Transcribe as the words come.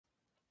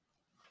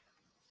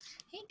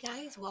Hey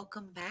guys,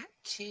 welcome back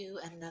to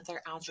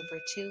another Algebra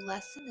 2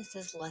 lesson. This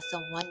is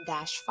lesson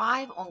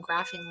 1-5 on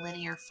graphing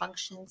linear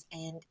functions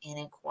and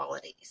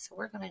inequalities. So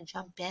we're going to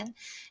jump in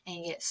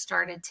and get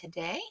started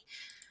today.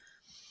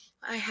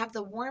 I have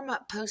the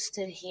warm-up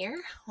posted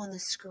here on the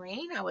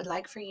screen. I would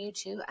like for you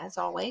to, as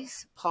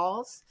always,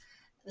 pause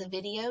the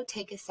video,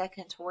 take a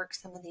second to work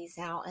some of these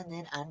out, and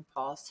then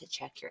unpause to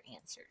check your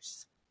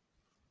answers.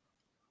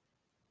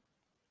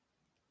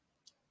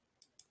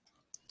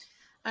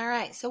 All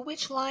right, so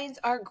which lines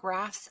are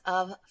graphs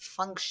of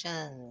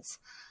functions?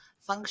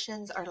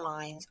 Functions are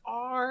lines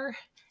R,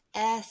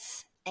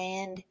 S,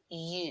 and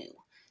U.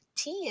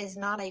 T is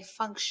not a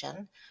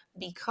function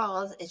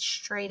because it's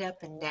straight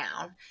up and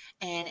down.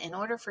 And in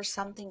order for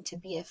something to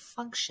be a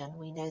function,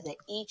 we know that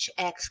each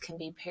x can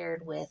be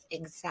paired with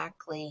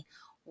exactly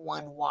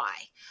one y.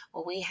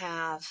 Well, we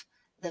have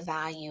the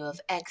value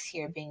of x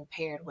here being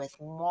paired with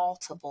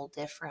multiple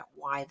different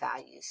y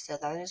values. So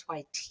that is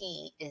why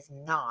t is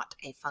not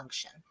a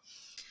function.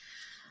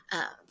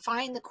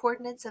 Find the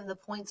coordinates of the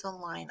points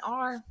on line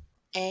R.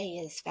 A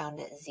is found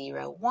at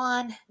 0,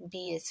 1.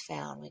 B is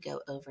found, we go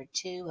over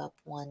 2, up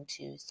 1,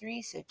 2,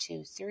 3, so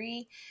 2,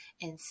 3.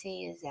 And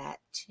C is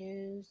at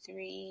 2,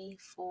 3,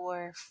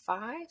 4,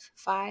 5.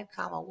 5,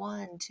 comma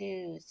 1,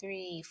 2,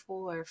 3,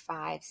 4,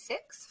 5,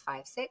 6.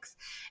 5, 6.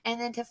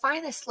 And then to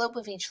find the slope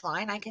of each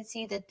line, I can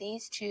see that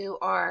these two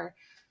are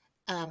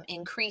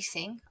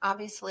increasing.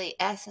 Obviously,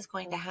 S is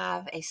going to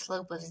have a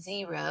slope of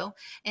 0,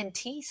 and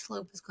T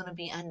slope is going to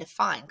be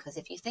undefined, because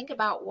if you think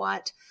about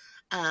what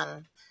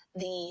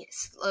the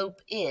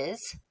slope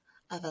is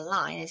of a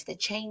line, is the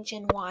change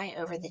in y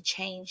over the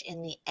change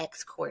in the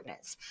x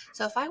coordinates.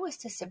 So if I was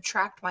to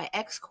subtract my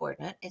x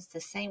coordinate, it's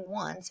the same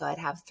one, so I'd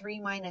have 3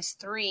 minus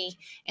 3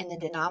 in the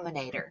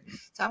denominator.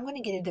 So I'm going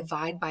to get a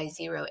divide by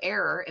 0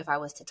 error if I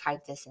was to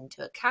type this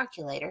into a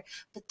calculator,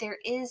 but there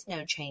is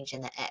no change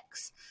in the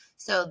x.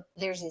 So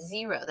there's a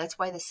 0. That's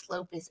why the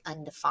slope is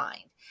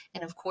undefined.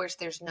 And of course,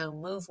 there's no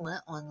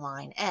movement on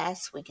line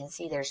S. We can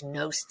see there's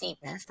no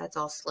steepness. That's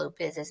all slope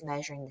is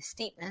measuring the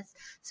steepness.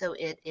 So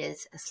it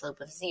is a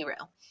slope of 0.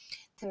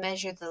 To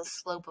measure the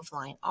slope of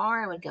line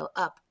R, I would go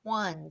up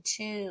 1,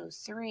 2,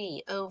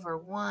 3, over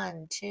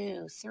 1,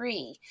 2,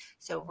 3.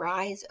 So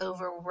rise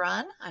over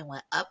run. I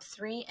went up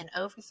 3 and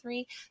over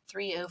 3.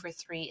 3 over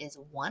 3 is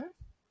 1.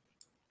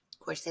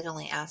 Of course, it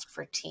only asked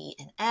for T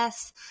and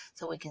S,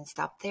 so we can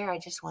stop there. I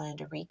just wanted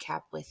to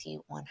recap with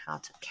you on how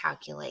to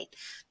calculate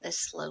the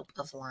slope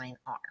of line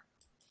R.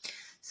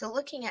 So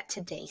looking at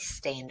today's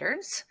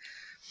standards,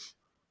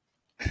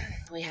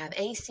 we have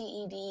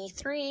ACED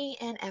 3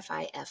 and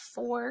FIF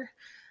 4.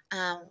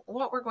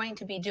 What we're going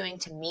to be doing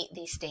to meet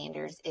these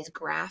standards is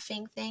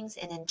graphing things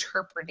and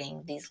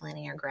interpreting these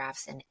linear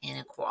graphs and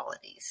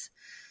inequalities.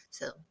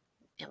 So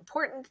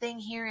important thing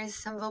here is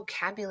some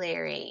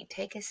vocabulary.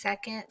 Take a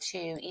second to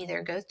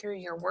either go through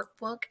your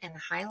workbook and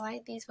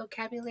highlight these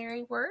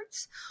vocabulary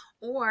words,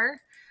 or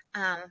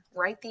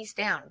write these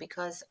down,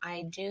 because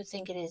I do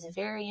think it is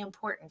very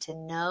important to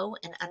know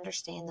and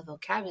understand the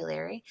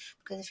vocabulary,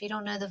 because if you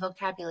don't know the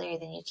vocabulary,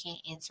 then you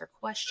can't answer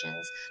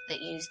questions that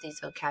use these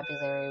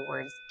vocabulary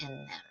words in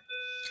them.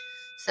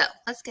 So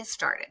let's get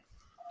started.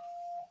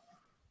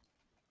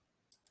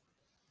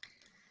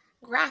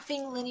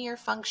 Graphing linear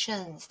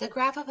functions. The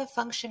graph of a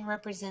function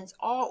represents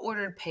all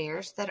ordered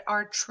pairs that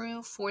are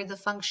true for the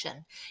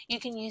function. You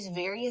can use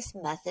various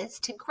methods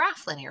to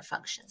graph linear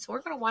functions. So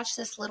we're going to watch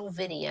this little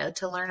video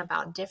to learn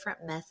about different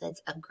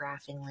methods of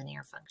graphing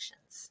linear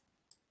functions.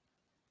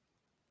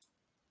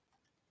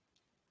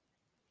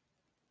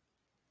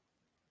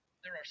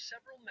 There are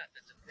several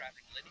methods of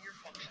graphing linear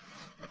functions.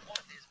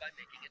 One is by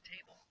making a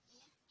table.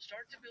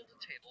 Start to build a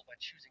table by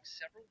choosing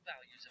several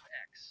values of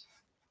x.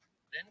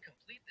 Then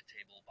complete the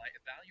table by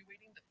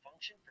evaluating the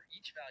function for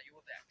each value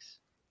of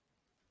x.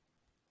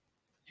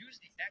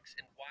 Use the x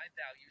and y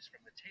values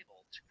from the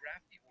table to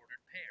graph the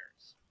ordered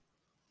pairs.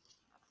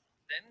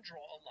 Then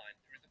draw a line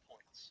through the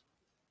points.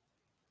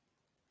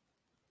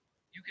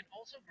 You can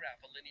also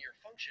graph a linear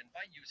function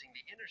by using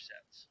the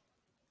intercepts.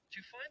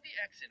 To find the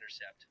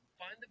x-intercept,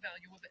 find the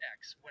value of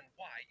x when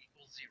y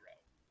equals 0.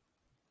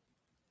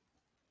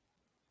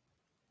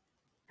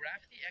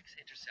 Graph the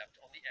x-intercept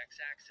on the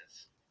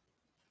x-axis.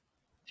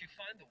 To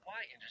find the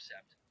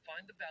y-intercept,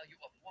 find the value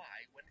of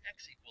y when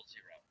x equals 0.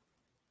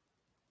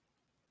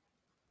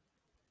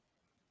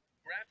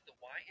 Graph the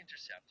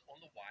y-intercept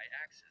on the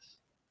y-axis.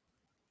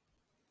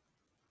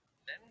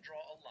 Then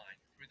draw a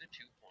line through the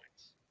 2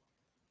 points.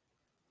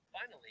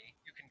 Finally,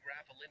 you can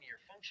graph a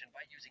linear function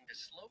by using the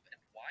slope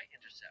and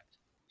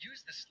y-intercept. Use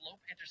the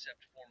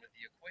slope-intercept form of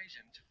the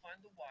equation to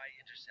find the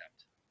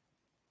y-intercept.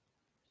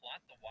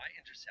 Plot the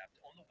y-intercept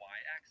on the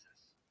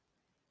y-axis.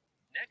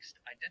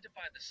 Next,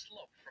 identify the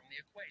slope from the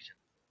equation.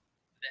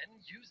 Then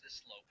use the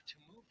slope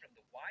to move from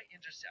the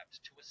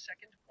y-intercept to a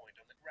second point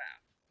on the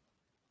graph.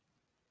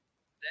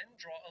 Then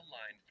draw a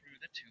line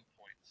through the 2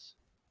 points.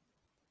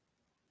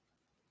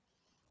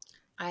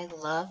 I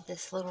love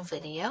this little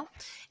video.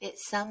 It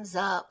sums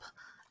up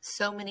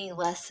so many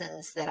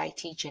lessons that I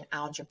teach in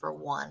Algebra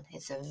 1.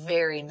 It's a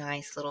very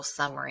nice little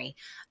summary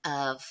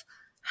of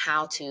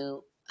how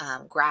to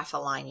graph a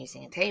line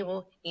using a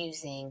table,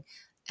 using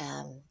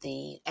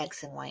the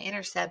x and y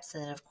intercepts,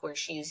 and then of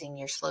course using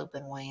your slope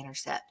and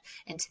y-intercept.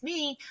 And to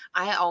me,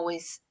 I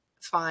always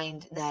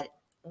find that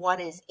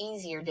what is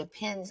easier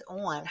depends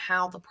on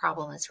how the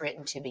problem is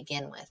written to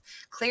begin with.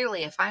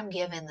 Clearly, if I'm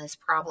given this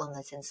problem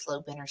that's in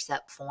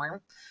slope-intercept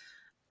form,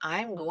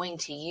 I'm going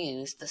to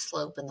use the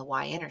slope and the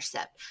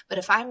y-intercept. But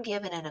if I'm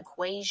given an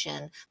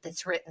equation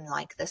that's written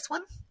like this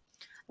one,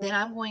 then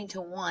I'm going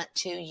to want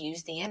to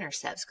use the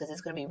intercepts because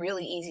it's going to be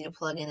really easy to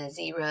plug in a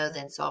 0,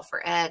 then solve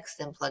for x,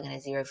 then plug in a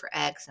 0 for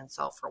x and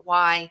solve for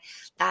y.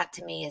 That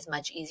to me is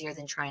much easier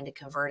than trying to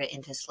convert it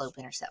into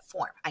slope-intercept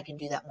form. I can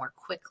do that more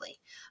quickly.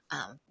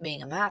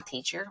 Being a math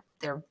teacher,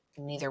 they're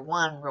neither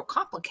one real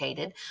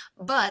complicated,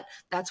 but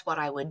that's what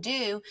I would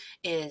do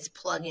is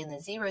plug in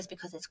the zeros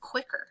because it's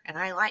quicker and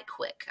I like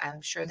quick.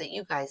 I'm sure that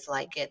you guys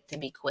like it to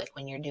be quick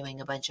when you're doing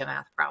a bunch of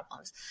math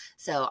problems.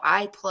 So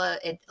I plug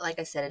it, like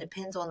I said, it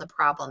depends on the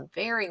problem.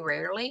 Very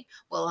rarely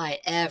will I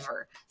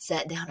ever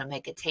sit down and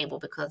make a table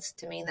because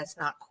to me that's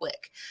not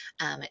quick.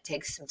 It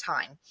takes some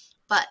time.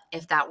 But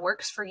if that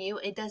works for you,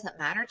 it doesn't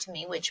matter to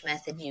me which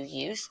method you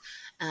use.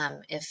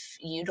 If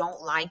you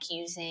don't like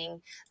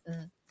using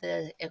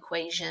the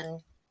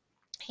equation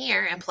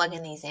here and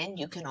plugging these in,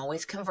 you can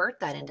always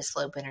convert that into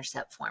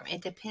slope-intercept form.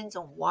 It depends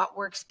on what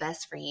works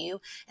best for you.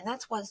 And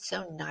that's what's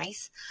so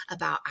nice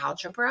about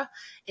algebra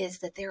is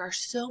that there are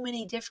so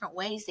many different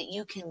ways that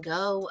you can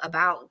go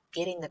about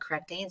getting the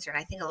correct answer. And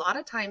I think a lot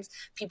of times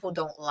people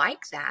don't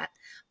like that,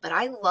 but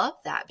I love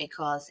that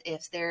because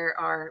if there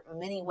are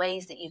many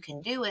ways that you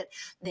can do it,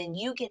 then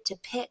you get to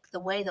pick the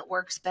way that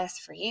works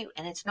best for you.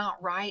 And it's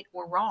not right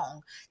or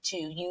wrong to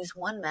use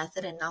one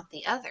method and not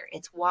the other.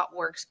 It's what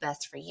works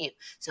best for you.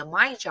 So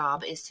my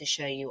job is to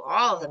show you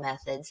all the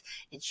methods.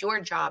 It's your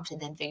job to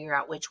then figure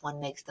out which one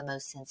makes the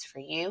most sense for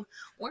you.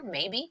 Or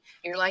maybe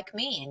you're like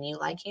me and you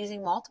like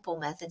using multiple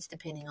methods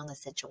depending on the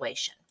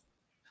situation.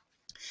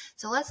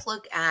 So let's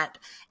look at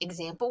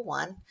example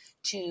 1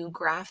 to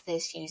graph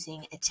this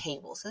using a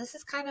table. So this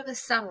is kind of a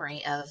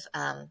summary of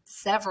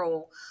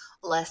several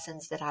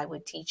lessons that I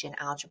would teach in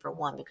Algebra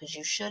 1 because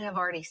you should have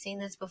already seen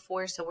this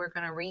before. So we're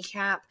going to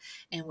recap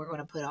and we're going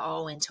to put it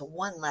all into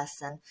one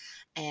lesson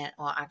and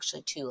well,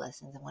 actually 2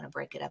 lessons. I'm going to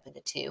break it up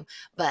into 2,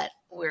 but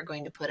we're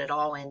going to put it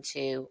all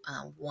into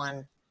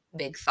one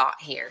big thought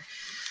here.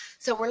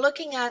 So we're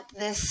looking at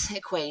this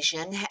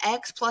equation,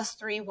 x plus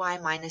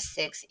 3y minus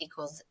 6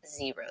 equals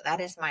 0.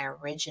 That is my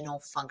original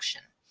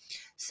function.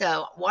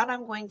 So what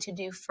I'm going to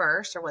do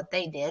first, or what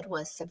they did,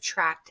 was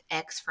subtract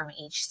x from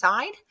each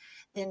side.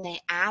 Then they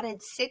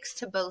added 6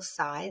 to both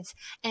sides,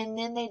 and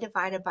then they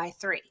divided by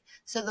 3.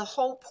 So the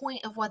whole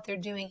point of what they're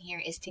doing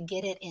here is to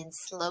get it in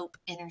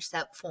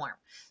slope-intercept form.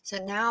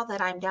 So now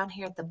that I'm down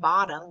here at the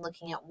bottom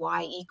looking at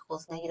y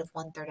equals negative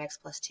 1/3 x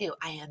plus 2,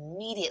 I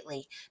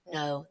immediately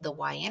know the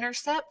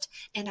y-intercept,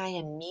 and I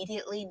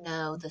immediately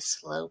know the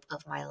slope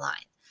of my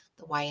line.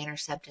 The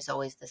y-intercept is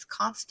always this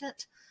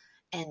constant,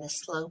 and the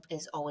slope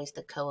is always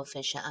the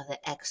coefficient of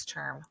the x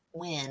term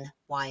when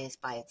y is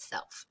by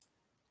itself.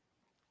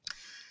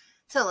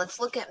 So let's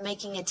look at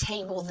making a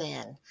table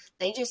then.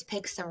 They just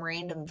picked some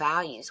random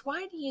values.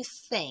 Why do you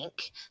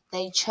think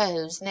they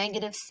chose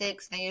negative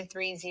 6, negative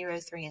 3, 0,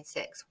 3, and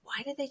 6?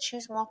 Why did they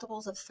choose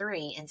multiples of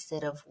 3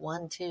 instead of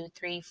 1, 2,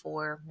 3,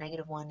 4,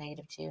 negative 1,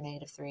 negative 2,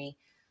 negative 3?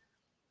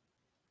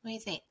 What do you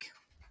think?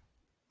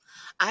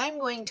 I'm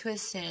going to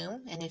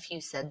assume, and if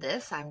you said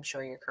this, I'm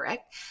sure you're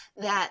correct,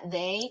 that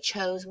they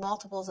chose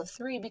multiples of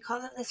 3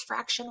 because of this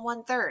fraction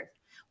 1/3.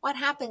 What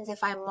happens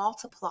if I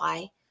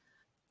multiply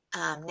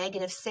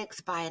negative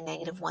 6 by a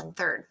negative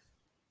 1/3?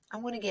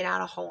 I'm going to get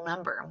out a whole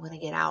number. I'm going to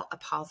get out a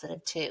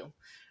positive 2,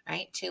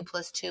 right? 2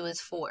 plus 2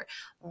 is 4.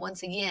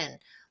 Once again,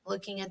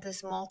 looking at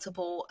this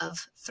multiple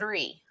of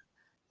 3,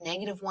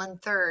 negative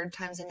 1/3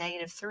 times a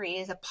negative 3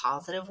 is a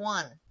positive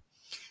 1.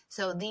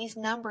 So these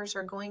numbers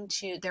are going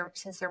to,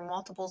 since they're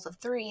multiples of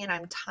 3 and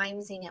I'm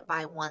timesing it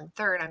by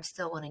 1/3, I'm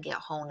still going to get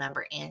whole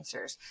number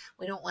answers.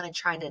 We don't want to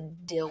try to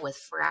deal with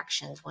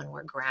fractions when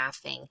we're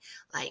graphing,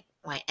 like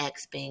my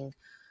x being,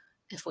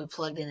 if we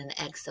plugged in an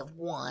x of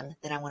 1,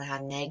 then I'm going to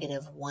have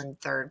negative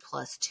 1/3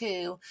 plus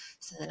 2.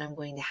 So then I'm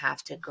going to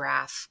have to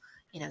graph,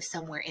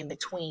 somewhere in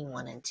between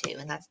 1 and 2.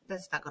 And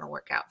that's not going to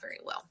work out very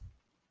well.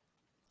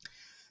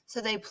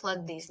 So they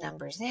plug these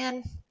numbers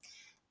in.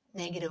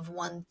 Negative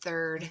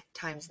 1/3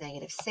 times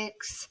negative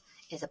 6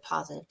 is a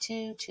positive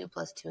 2. 2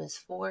 plus 2 is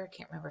 4.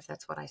 Can't remember if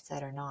that's what I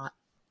said or not.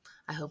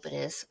 I hope it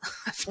is.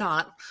 If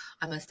not,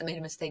 I must have made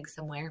a mistake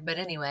somewhere. But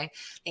anyway,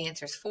 the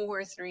answer is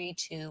 4, 3,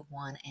 2,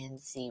 1, and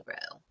 0.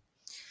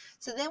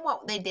 So then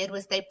what they did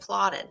was they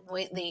plotted.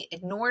 They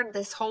ignored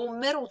this whole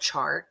middle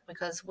chart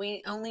because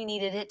we only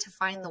needed it to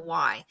find the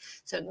y.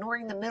 So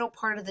ignoring the middle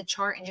part of the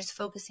chart and just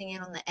focusing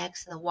in on the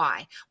x and the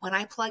y. When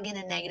I plug in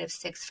a negative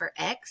 6 for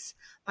x,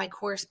 my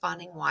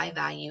corresponding y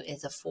value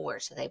is a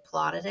 4. So they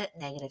plotted it,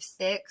 negative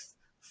 6,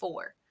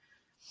 4.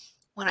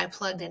 When I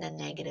plugged in a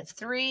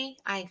 -3,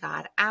 I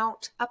got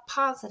out a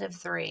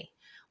 +3.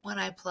 When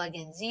I plug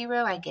in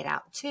 0, I get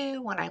out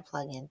 2. When I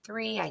plug in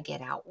 3, I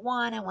get out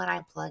 1. And when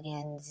I plug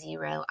in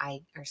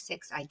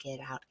 6, I get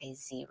out a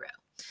 0.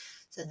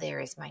 So there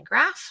is my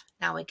graph.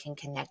 Now we can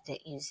connect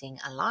it using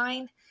a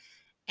line.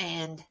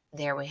 And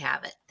there we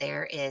have it.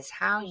 There is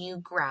how you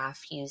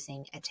graph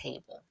using a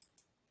table.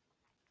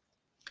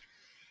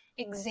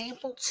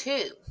 Example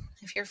 2.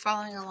 If you're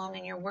following along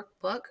in your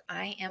workbook,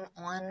 I am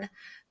on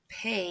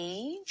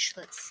page,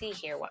 let's see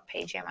here, what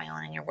page am I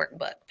on in your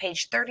workbook?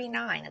 Page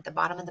 39 at the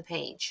bottom of the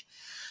page.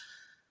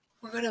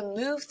 We're going to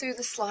move through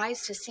the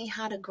slides to see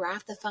how to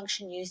graph the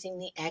function using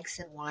the x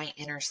and y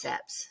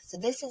intercepts. So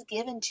this is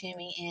given to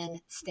me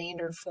in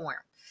standard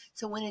form.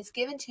 So when it's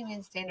given to me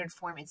in standard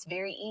form, it's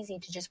very easy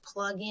to just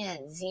plug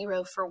in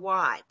 0 for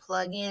y,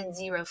 plug in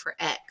 0 for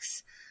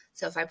x.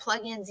 So if I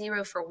plug in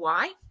 0 for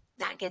y,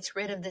 that gets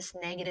rid of this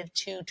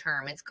 -2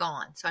 term. It's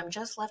gone. So I'm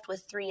just left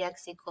with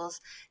 3x equals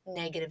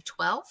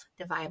 -12.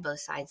 Divide both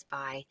sides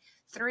by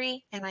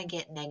 3, and I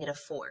get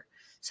 -4.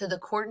 So the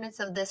coordinates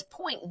of this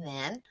point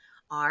then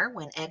are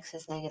when x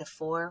is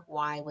 -4,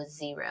 y was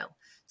 0.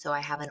 So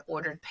I have an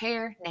ordered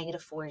pair,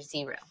 -4,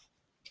 0.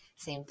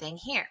 Same thing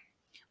here.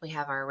 We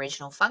have our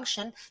original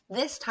function.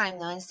 This time,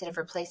 though, instead of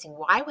replacing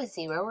y with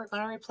 0, we're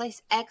going to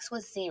replace x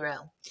with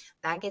 0.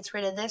 That gets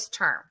rid of this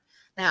term.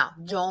 Now,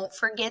 don't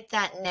forget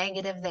that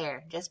negative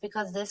there. Just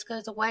because this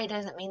goes away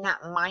doesn't mean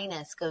that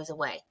minus goes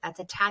away.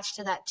 That's attached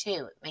to that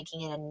 2,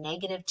 making it a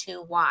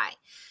 -2y.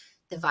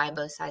 Divide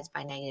both sides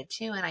by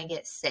 -2, and I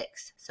get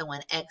 6. So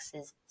when x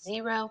is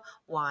 0,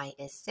 y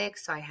is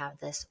 6, so I have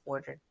this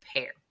ordered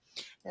pair.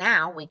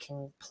 Now we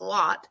can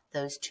plot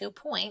those 2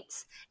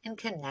 points and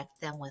connect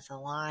them with a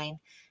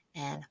line,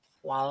 and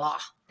voila,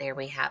 there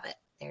we have it.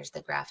 There's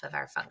the graph of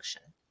our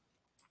function.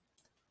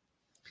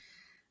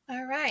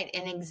 All right,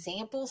 in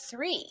example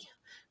 3,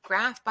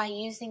 graph by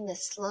using the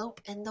slope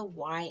and the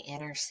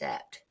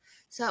y-intercept.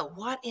 So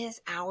what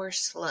is our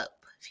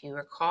slope? If you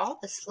recall,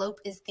 the slope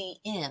is the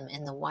m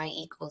in the y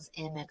equals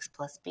mx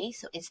plus b,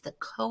 so it's the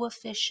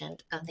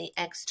coefficient of the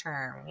x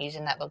term,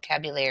 using that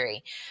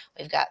vocabulary.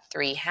 We've got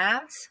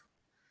 3/2.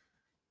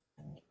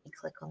 You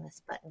click on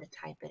this button to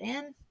type it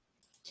in.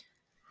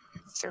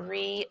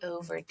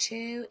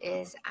 3/2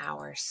 is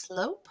our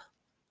slope.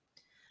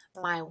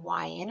 My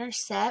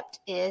y-intercept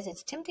is,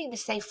 it's tempting to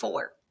say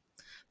 4,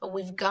 but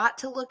we've got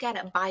to look at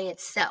it by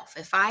itself.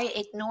 If I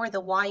ignore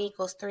the y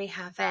equals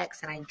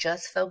 3/2x and I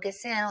just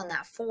focus in on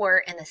that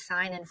 4 and the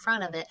sign in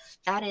front of it,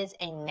 that is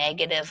a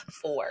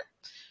 -4.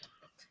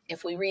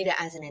 If we read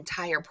it as an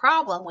entire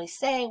problem, we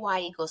say y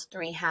equals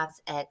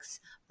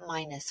 3/2x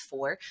minus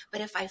 4.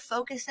 But if I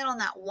focus in on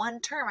that one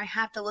term, I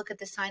have to look at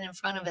the sign in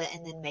front of it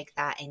and then make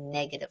that a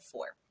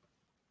 -4.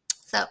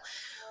 So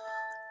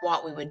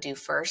what we would do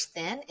first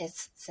then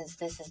is, since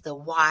this is the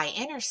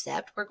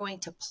y-intercept, we're going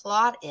to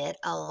plot it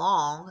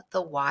along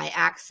the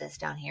y-axis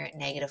down here at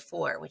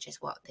 -4, which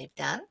is what they've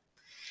done.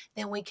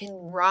 Then we can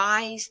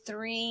rise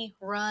 3,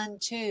 run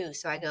 2.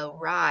 So I go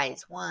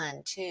rise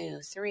 1,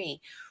 2,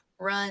 3,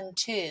 run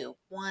 2,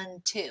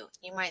 1, 2.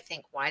 You might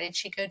think, why did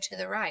she go to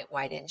the right?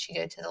 Why didn't she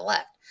go to the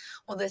left?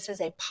 Well, this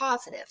is a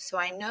positive, so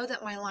I know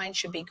that my line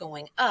should be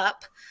going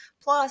up.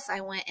 Plus, I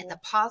went in the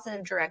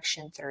positive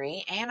direction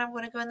 3, and I'm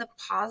going to go in the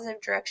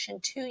positive direction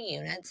 2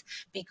 units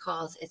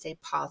because it's a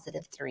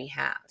positive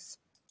 3/2.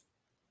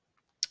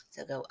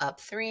 So go up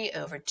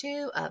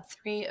 3/2, up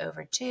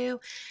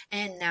 3/2,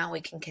 and now we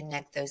can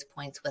connect those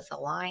points with a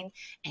line,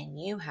 and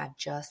you have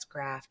just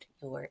graphed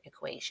your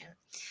equation.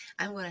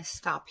 I'm going to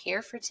stop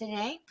here for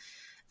today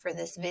for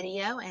this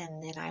video,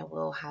 and then I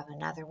will have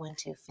another one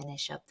to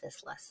finish up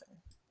this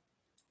lesson.